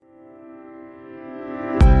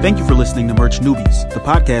Thank you for listening to Merch Newbies, the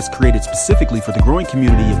podcast created specifically for the growing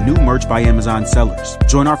community of new Merch by Amazon sellers.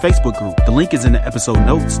 Join our Facebook group. The link is in the episode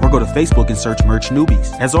notes, or go to Facebook and search Merch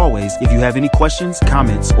Newbies. As always, if you have any questions,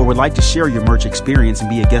 comments, or would like to share your merch experience and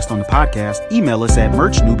be a guest on the podcast, email us at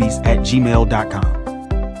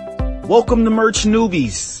merchnewbies@gmail.com. Welcome to Merch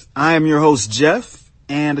Newbies. I am your host, Jeff,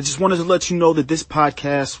 and I just wanted to let you know that this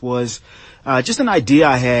podcast was just an idea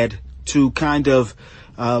I had to kind of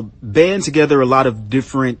band together a lot of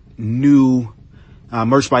different new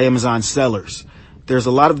Merch by Amazon sellers. There's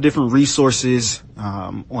a lot of different resources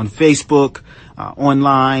on Facebook,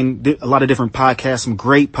 online, a lot of different podcasts, some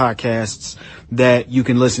great podcasts that you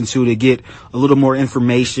can listen to get a little more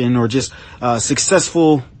information, or just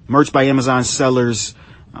successful Merch by Amazon sellers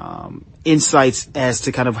insights as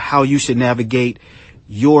to kind of how you should navigate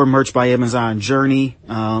your Merch by Amazon journey.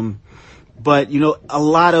 But, a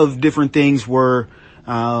lot of different things were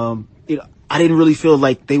I didn't really feel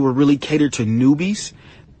like they were really catered to newbies.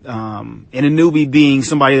 And a newbie being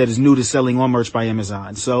somebody that is new to selling on Merch by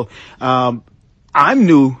Amazon. So, I'm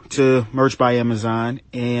new to Merch by Amazon,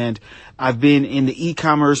 and I've been in the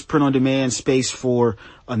e-commerce print on demand space for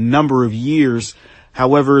a number of years.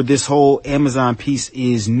 However, this whole Amazon piece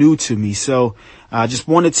is new to me. So I just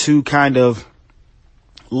wanted to kind of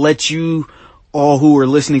let you all who are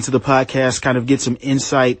listening to the podcast kind of get some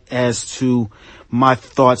insight as to my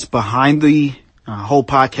thoughts behind the whole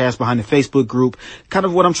podcast, behind the Facebook group, kind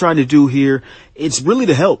of what I'm trying to do here. It's really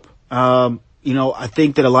to help. I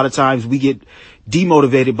think that a lot of times we get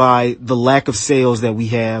demotivated by the lack of sales that we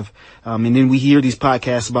have. And then we hear these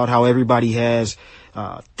podcasts about how everybody has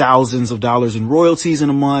thousands of dollars in royalties in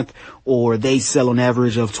a month, or they sell an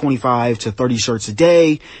average of 25 to 30 shirts a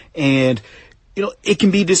day. And it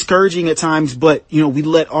can be discouraging at times, but, we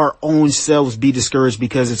let our own selves be discouraged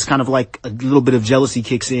because it's kind of like a little bit of jealousy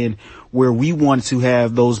kicks in where we want to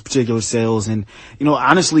have those particular sales. And,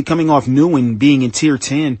 honestly, coming off new and being in tier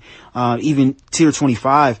 10, even tier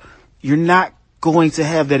 25, you're not going to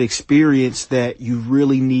have that experience that you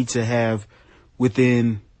really need to have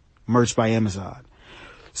within Merch by Amazon.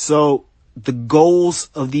 So the goals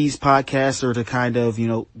of these podcasts are to kind of,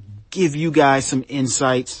 give you guys some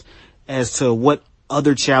insights as to what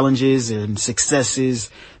other challenges and successes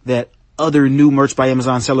that other new Merch by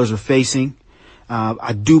Amazon sellers are facing.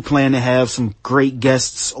 I do plan to have some great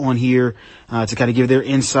guests on here to kind of give their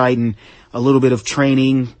insight and a little bit of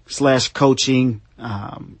training / coaching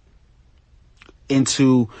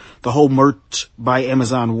into the whole Merch by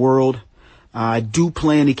Amazon world. I do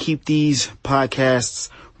plan to keep these podcasts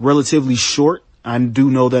relatively short. I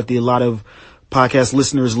do know that a lot of podcast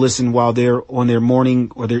listeners listen while they're on their morning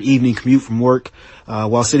or their evening commute from work,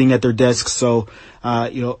 while sitting at their desks. So,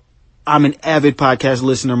 I'm an avid podcast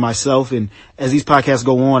listener myself. And as these podcasts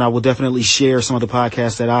go on, I will definitely share some of the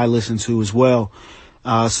podcasts that I listen to as well.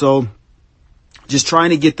 So just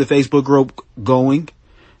trying to get the Facebook group going.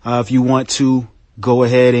 If you want to go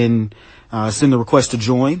ahead and, send the request to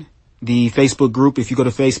join the Facebook group. If you go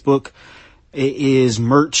to Facebook, it is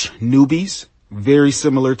Merch Newbies. Very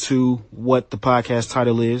similar to what the podcast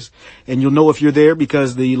title is. And you'll know if you're there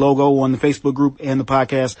because the logo on the Facebook group and the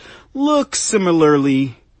podcast look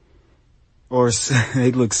similarly, or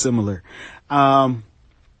they look similar. Again,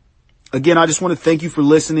 I just want to thank you for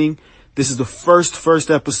listening. This is the first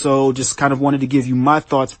episode. Just kind of wanted to give you my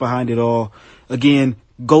thoughts behind it all. Again,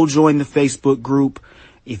 go join the Facebook group.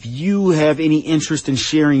 If you have any interest in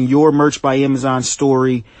sharing your Merch by Amazon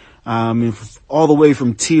story, all the way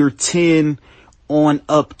from tier 10 on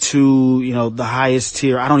up to, the highest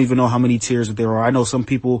tier. I don't even know how many tiers that there are. I know some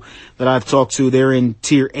people that I've talked to, they're in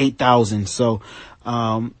tier 8,000. So,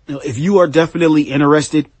 if you are definitely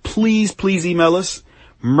interested, please email us,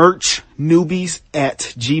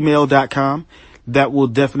 merchnewbies@gmail.com. That will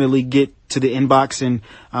definitely get to the inbox, and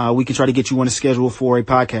we can try to get you on a schedule for a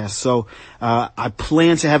podcast. So, I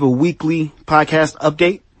plan to have a weekly podcast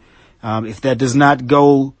update. If that does not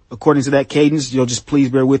go according to that cadence, just please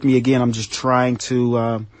bear with me. Again, I'm just trying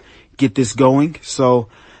to get this going. So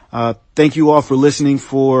thank you all for listening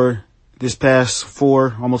for this past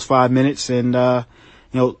almost 5 minutes. And,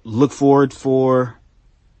 look forward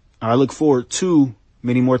to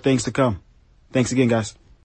many more things to come. Thanks again, guys.